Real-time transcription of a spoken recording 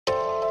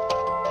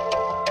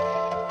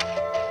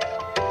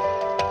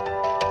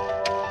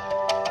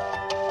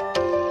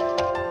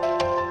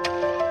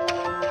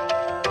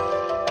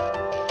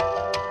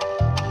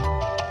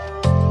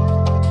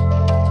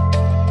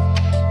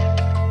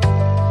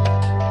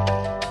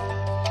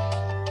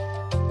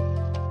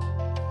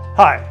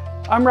Hi,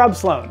 I'm Rob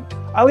Sloan.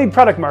 I lead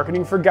product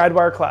marketing for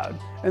Guidewire Cloud,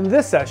 and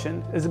this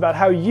session is about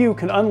how you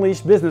can unleash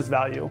business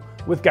value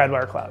with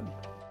Guidewire Cloud.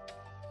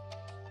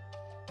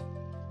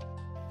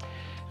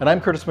 And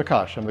I'm Curtis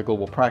McCosh. I'm the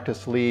Global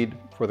Practice Lead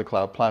for the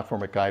Cloud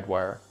Platform at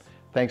Guidewire.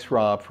 Thanks,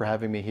 Rob, for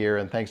having me here,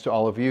 and thanks to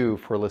all of you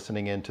for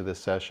listening in to this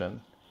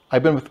session.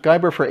 I've been with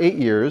Guidewire for 8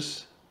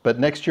 years, but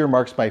next year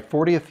marks my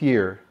 40th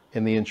year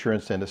in the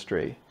insurance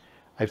industry.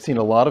 I've seen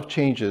a lot of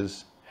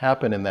changes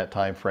happen in that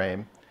time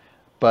frame,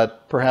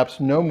 but perhaps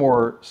no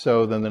more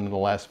so than in the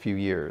last few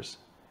years.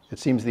 It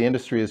seems the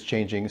industry is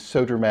changing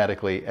so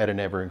dramatically at an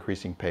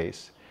ever-increasing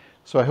pace.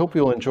 So I hope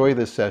you'll enjoy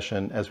this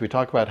session as we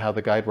talk about how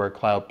the Guidewire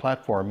Cloud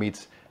Platform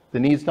meets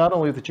the needs not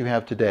only that you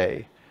have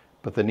today,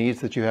 but the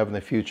needs that you have in the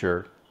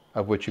future,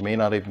 of which you may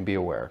not even be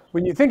aware.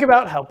 When you think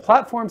about how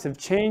platforms have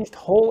changed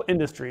whole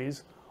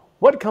industries,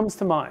 what comes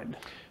to mind?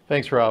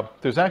 Thanks, Rob.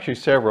 There's actually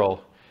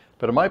several,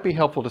 but it might be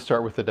helpful to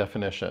start with the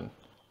definition.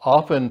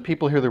 Often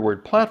people hear the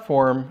word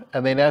platform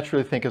and they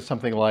naturally think of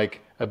something like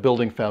a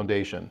building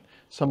foundation,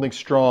 something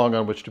strong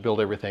on which to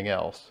build everything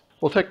else.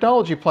 Well,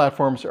 technology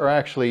platforms are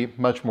actually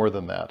much more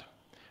than that.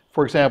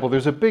 For example,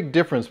 there's a big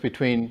difference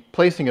between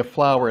placing a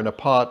flower in a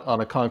pot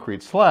on a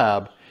concrete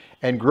slab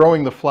and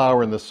growing the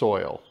flower in the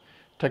soil.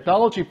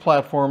 Technology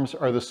platforms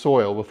are the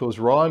soil with those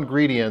raw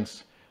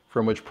ingredients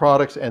from which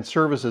products and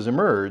services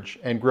emerge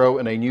and grow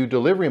in a new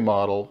delivery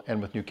model and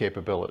with new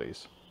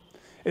capabilities.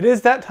 It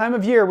is that time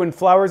of year when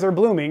flowers are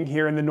blooming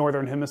here in the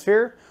Northern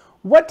Hemisphere.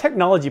 What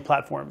technology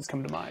platforms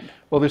come to mind?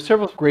 Well, there's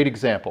several great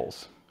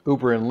examples.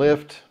 Uber and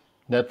Lyft,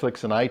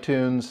 Netflix and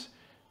iTunes,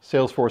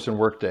 Salesforce and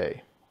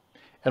Workday.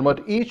 And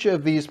what each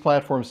of these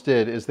platforms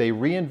did is they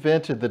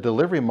reinvented the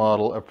delivery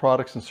model of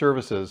products and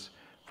services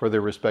for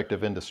their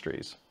respective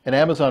industries. And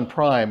Amazon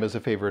Prime is a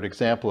favorite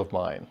example of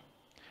mine.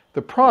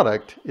 The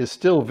product is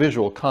still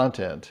visual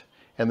content,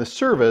 and the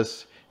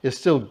service is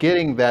still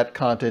getting that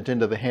content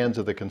into the hands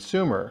of the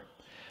consumer,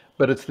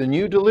 but it's the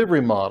new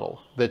delivery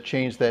model that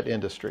changed that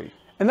industry.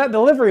 And that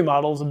delivery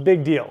model is a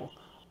big deal.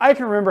 I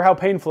can remember how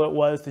painful it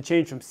was to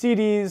change from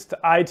CDs to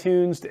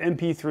iTunes to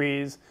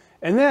MP3s,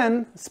 and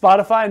then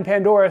Spotify and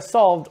Pandora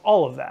solved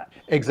all of that.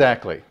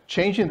 Exactly.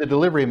 Changing the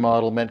delivery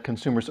model meant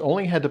consumers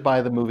only had to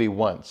buy the movie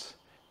once,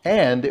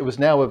 and it was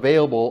now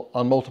available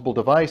on multiple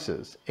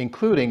devices,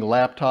 including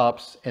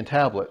laptops and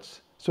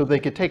tablets, so they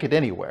could take it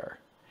anywhere.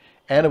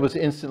 And it was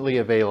instantly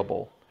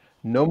available.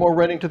 No more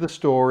running to the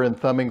store and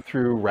thumbing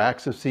through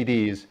racks of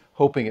CDs,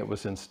 hoping it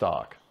was in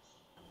stock.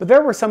 But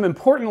there were some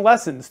important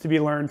lessons to be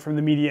learned from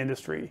the media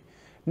industry.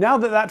 Now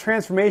that that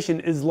transformation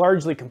is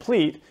largely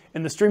complete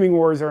and the streaming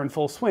wars are in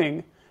full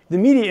swing, the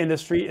media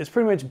industry is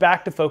pretty much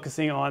back to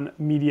focusing on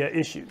media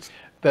issues.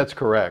 That's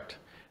correct.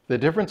 The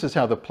difference is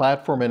how the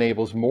platform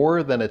enables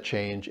more than a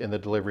change in the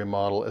delivery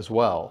model as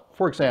well.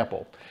 For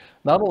example,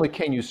 not only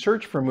can you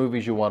search for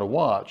movies you want to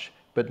watch,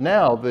 but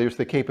now there's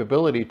the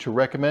capability to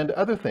recommend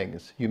other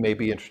things you may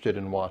be interested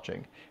in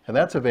watching, and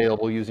that's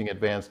available using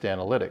advanced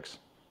analytics.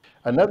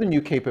 Another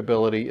new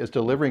capability is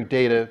delivering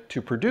data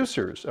to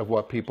producers of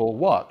what people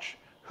watch,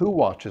 who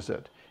watches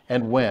it,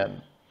 and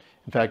when.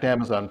 In fact,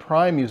 Amazon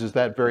Prime uses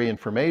that very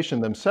information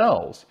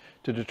themselves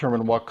to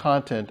determine what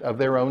content of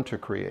their own to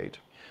create.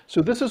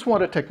 So this is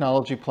what a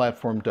technology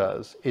platform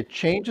does. It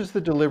changes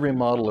the delivery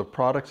model of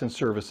products and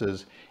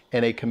services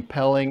in a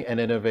compelling and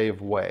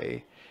innovative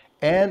way,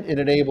 and it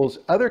enables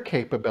other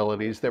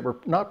capabilities that were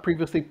not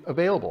previously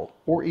available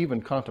or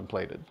even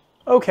contemplated.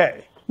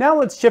 Okay, now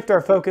let's shift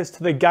our focus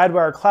to the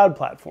Guidewire Cloud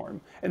Platform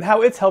and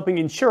how it's helping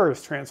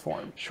insurers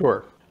transform.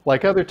 Sure.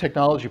 Like other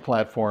technology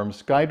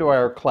platforms,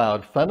 Guidewire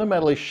Cloud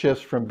fundamentally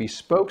shifts from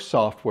bespoke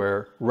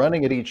software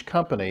running at each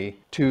company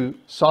to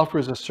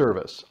software as a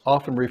service,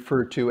 often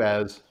referred to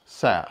as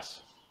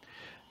SaaS.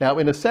 Now,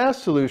 in a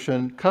SaaS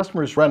solution,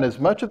 customers run as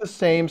much of the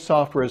same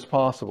software as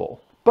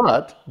possible,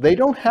 but they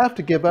don't have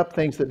to give up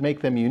things that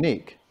make them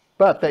unique.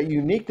 But that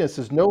uniqueness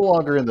is no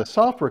longer in the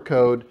software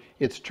code,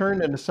 it's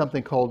turned into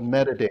something called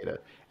metadata,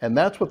 and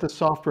that's what the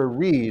software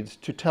reads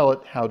to tell it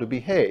how to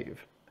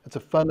behave. It's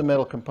a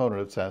fundamental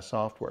component of SaaS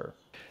software.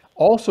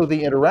 Also,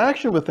 the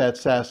interaction with that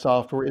SaaS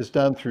software is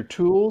done through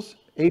tools,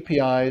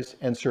 APIs,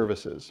 and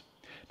services.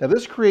 Now,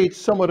 this creates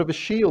somewhat of a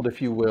shield,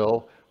 if you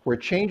will, where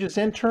changes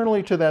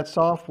internally to that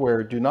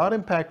software do not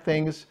impact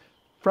things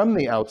from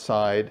the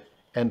outside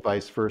and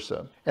vice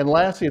versa. And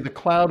lastly, the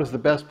cloud is the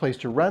best place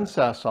to run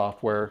SaaS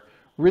software,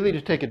 really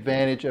to take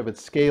advantage of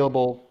its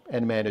scalable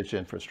and managed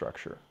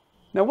infrastructure.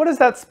 Now, what does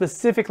that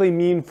specifically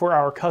mean for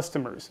our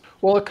customers?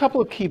 Well, a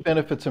couple of key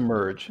benefits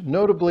emerge,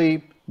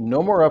 notably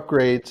no more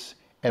upgrades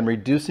and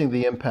reducing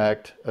the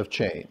impact of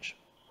change.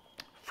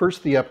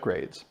 First, the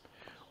upgrades.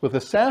 With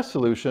a SaaS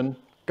solution,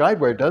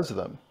 Guidewire does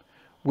them.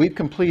 We've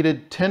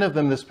completed 10 of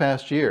them this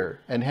past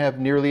year and have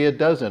nearly a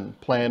dozen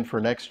planned for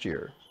next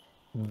year.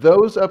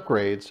 Those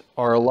upgrades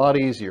are a lot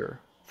easier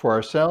for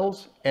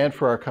ourselves and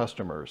for our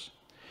customers.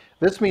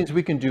 This means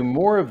we can do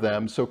more of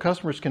them so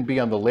customers can be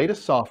on the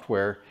latest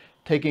software,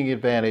 taking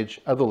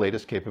advantage of the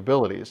latest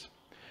capabilities.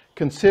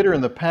 Consider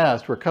in the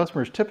past where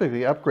customers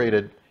typically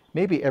upgraded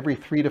maybe every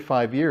 3 to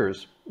 5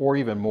 years or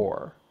even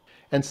more.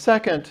 And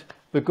second,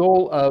 the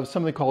goal of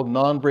something called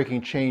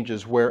non-breaking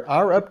changes, where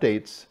our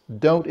updates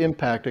don't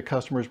impact a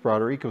customer's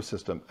broader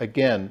ecosystem.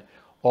 Again,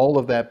 all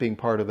of that being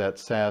part of that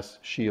SaaS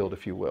shield,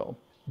 if you will.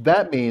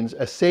 That means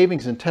a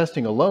savings in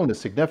testing alone is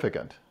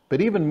significant,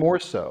 but even more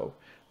so,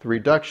 the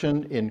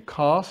reduction in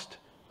cost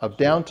of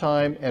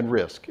downtime and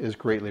risk is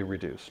greatly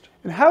reduced.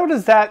 And how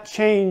does that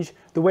change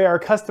the way our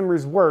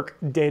customers work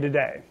day to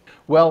day?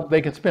 Well,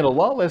 they can spend a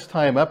lot less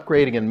time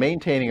upgrading and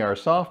maintaining our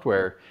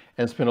software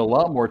and spend a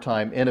lot more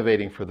time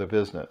innovating for the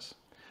business.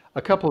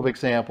 A couple of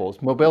examples.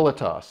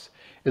 Mobilitas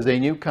is a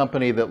new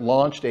company that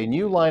launched a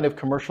new line of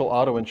commercial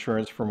auto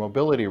insurance for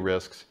mobility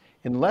risks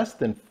in less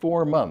than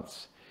 4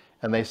 months,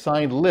 and they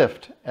signed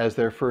Lyft as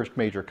their first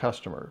major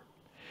customer.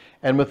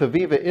 And with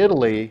Aviva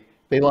Italy,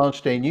 they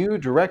launched a new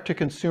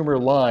direct-to-consumer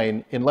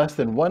line in less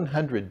than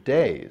 100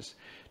 days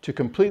to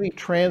completely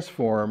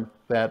transform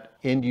that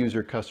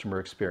end-user customer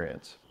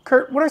experience.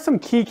 Kurt, what are some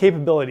key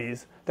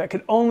capabilities that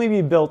could only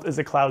be built as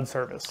a cloud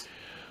service?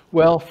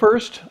 Well,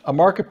 first, a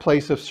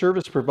marketplace of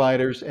service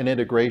providers and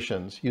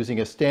integrations using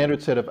a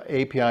standard set of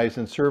APIs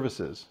and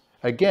services.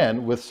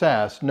 Again, with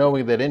SaaS,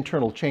 knowing that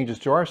internal changes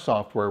to our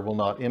software will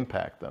not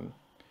impact them.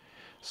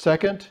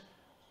 Second,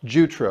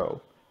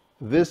 Jutro.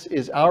 This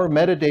is our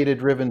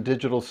metadata-driven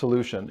digital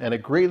solution, and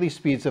it greatly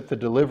speeds up the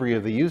delivery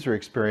of the user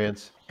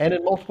experience and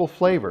in multiple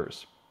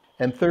flavors.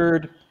 And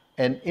third,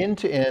 an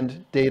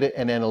end-to-end data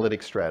and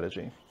analytics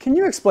strategy. Can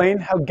you explain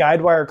how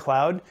Guidewire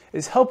Cloud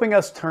is helping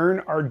us turn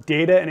our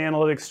data and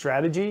analytics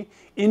strategy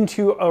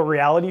into a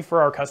reality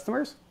for our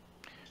customers?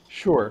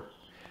 Sure.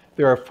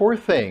 There are 4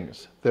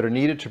 things that are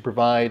needed to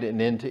provide an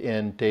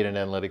end-to-end data and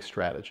analytics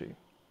strategy.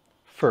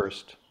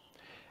 First,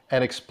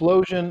 an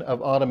explosion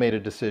of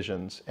automated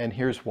decisions, and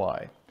here's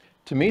why.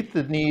 To meet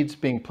the needs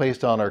being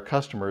placed on our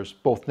customers,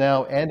 both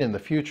now and in the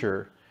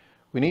future,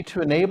 we need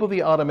to enable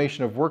the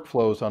automation of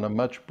workflows on a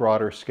much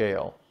broader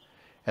scale.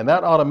 And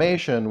that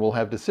automation will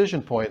have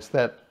decision points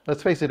that,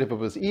 let's face it, if it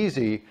was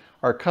easy,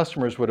 our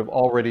customers would have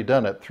already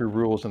done it through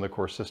rules in the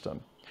core system.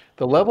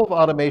 The level of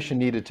automation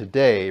needed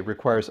today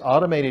requires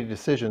automated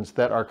decisions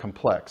that are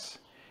complex,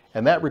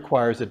 and that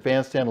requires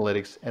advanced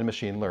analytics and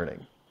machine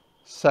learning.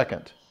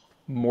 Second,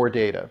 more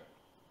data.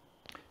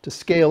 To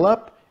scale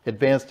up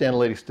advanced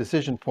analytics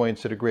decision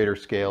points at a greater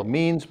scale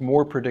means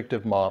more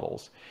predictive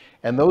models.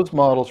 And those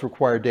models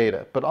require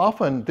data, but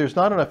often there's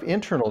not enough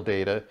internal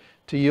data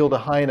to yield a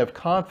high enough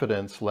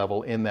confidence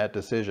level in that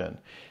decision.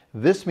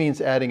 This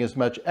means adding as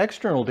much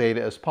external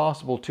data as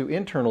possible to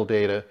internal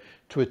data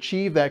to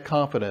achieve that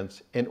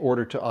confidence in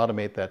order to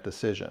automate that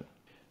decision.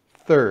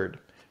 Third,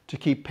 to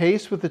keep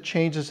pace with the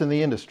changes in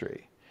the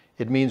industry,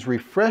 it means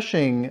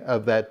refreshing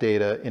of that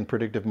data in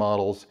predictive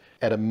models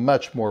at a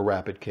much more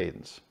rapid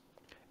cadence.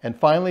 And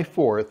finally,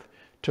 fourth,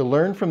 to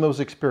learn from those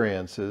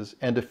experiences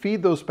and to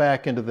feed those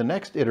back into the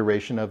next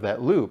iteration of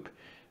that loop.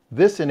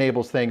 This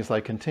enables things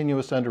like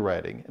continuous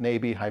underwriting and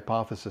A/B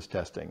hypothesis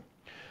testing.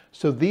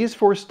 So these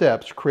 4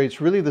 steps creates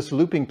really this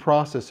looping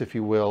process, if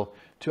you will,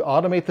 to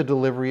automate the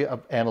delivery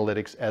of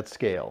analytics at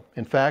scale.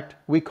 In fact,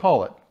 we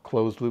call it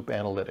closed loop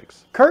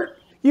analytics. Kurt,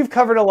 you've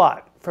covered a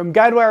lot, from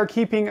Guidewire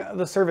keeping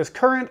the service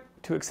current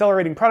to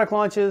accelerating product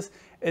launches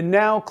and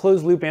now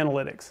closed loop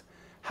analytics.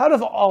 How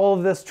does all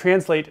of this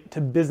translate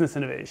to business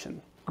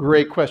innovation?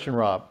 Great question,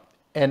 Rob.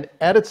 And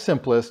at its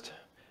simplest,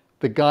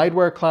 the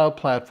Guidewire Cloud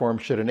Platform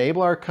should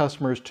enable our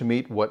customers to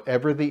meet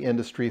whatever the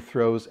industry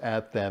throws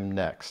at them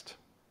next.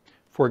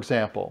 For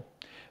example,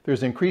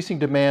 there's increasing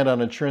demand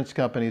on insurance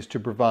companies to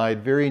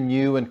provide very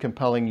new and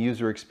compelling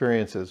user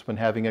experiences when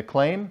having a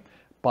claim,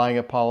 buying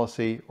a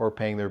policy, or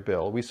paying their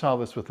bill. We saw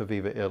this with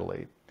Aviva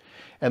Italy.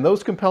 And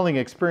those compelling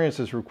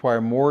experiences require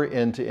more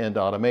end-to-end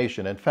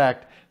automation. In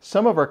fact,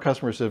 some of our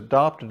customers have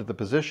adopted the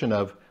position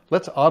of,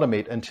 let's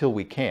automate until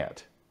we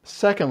can't.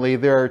 Secondly,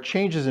 there are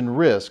changes in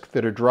risk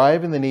that are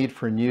driving the need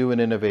for new and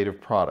innovative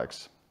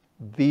products.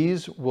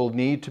 These will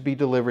need to be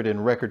delivered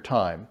in record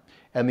time,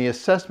 and the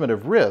assessment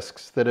of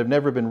risks that have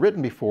never been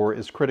written before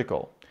is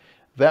critical.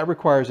 That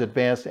requires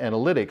advanced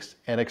analytics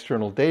and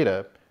external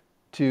data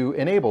to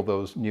enable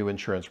those new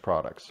insurance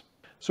products.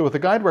 So with the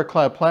Guidewire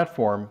Cloud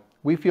Platform,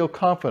 we feel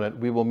confident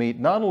we will meet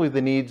not only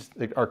the needs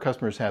that our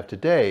customers have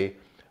today,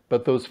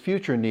 but those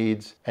future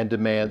needs and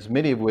demands,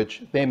 many of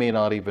which they may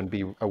not even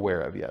be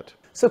aware of yet.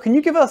 So can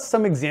you give us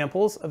some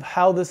examples of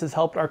how this has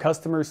helped our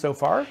customers so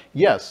far?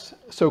 Yes.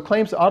 So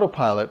Claims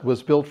Autopilot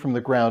was built from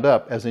the ground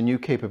up as a new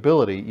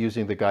capability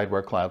using the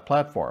Guidewire Cloud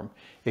Platform.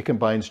 It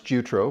combines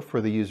Jutro for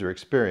the user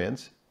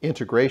experience,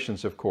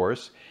 integrations of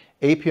course,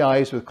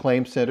 APIs with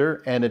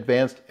ClaimCenter, and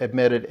advanced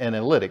embedded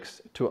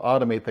analytics to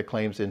automate the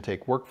claims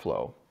intake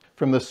workflow.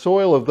 From the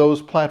soil of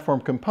those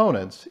platform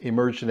components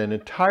emerged an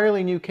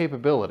entirely new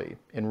capability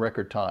in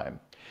record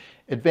time.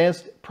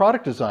 Advanced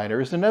Product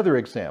Designer is another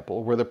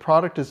example where the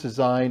product is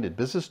designed in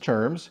business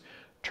terms,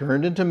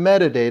 turned into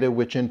metadata,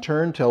 which in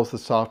turn tells the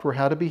software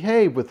how to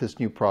behave with this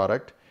new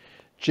product,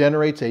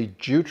 generates a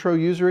Jutro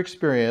user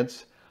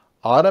experience,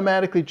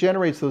 automatically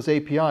generates those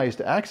APIs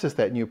to access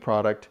that new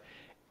product,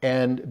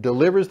 and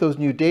delivers those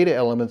new data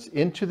elements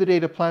into the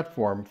data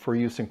platform for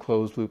use in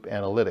closed-loop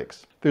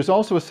analytics. There's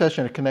also a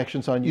session of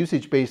connections on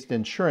usage-based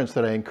insurance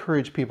that I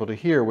encourage people to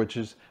hear, which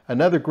is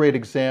another great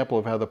example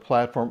of how the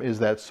platform is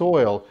that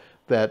soil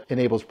that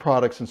enables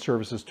products and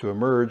services to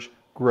emerge,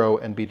 grow,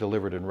 and be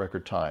delivered in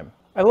record time.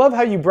 I love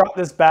how you brought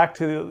this back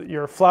to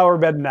your flower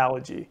bed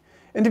analogy.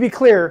 And to be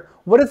clear,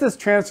 what does this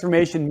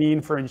transformation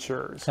mean for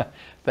insurers?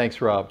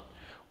 Thanks, Rob.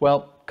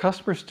 Well,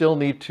 customers still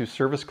need to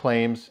service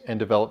claims and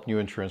develop new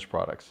insurance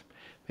products.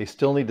 They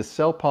still need to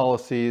sell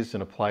policies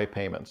and apply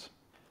payments.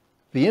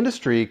 The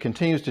industry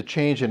continues to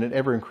change at an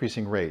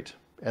ever-increasing rate,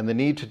 and the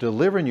need to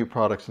deliver new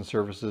products and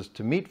services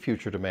to meet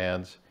future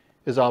demands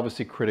is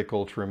obviously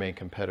critical to remain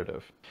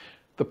competitive.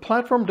 The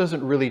platform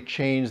doesn't really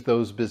change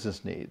those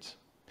business needs,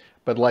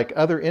 but like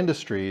other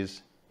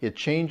industries, it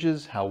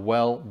changes how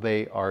well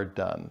they are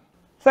done.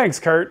 Thanks,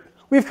 Kurt.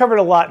 We've covered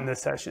a lot in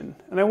this session,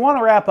 and I want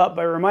to wrap up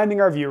by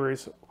reminding our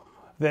viewers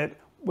that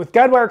with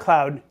Guidewire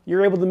Cloud,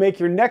 you're able to make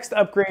your next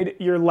upgrade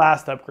your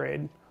last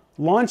upgrade,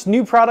 launch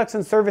new products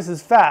and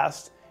services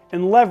fast,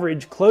 and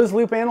leverage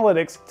closed-loop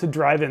analytics to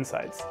drive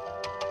insights.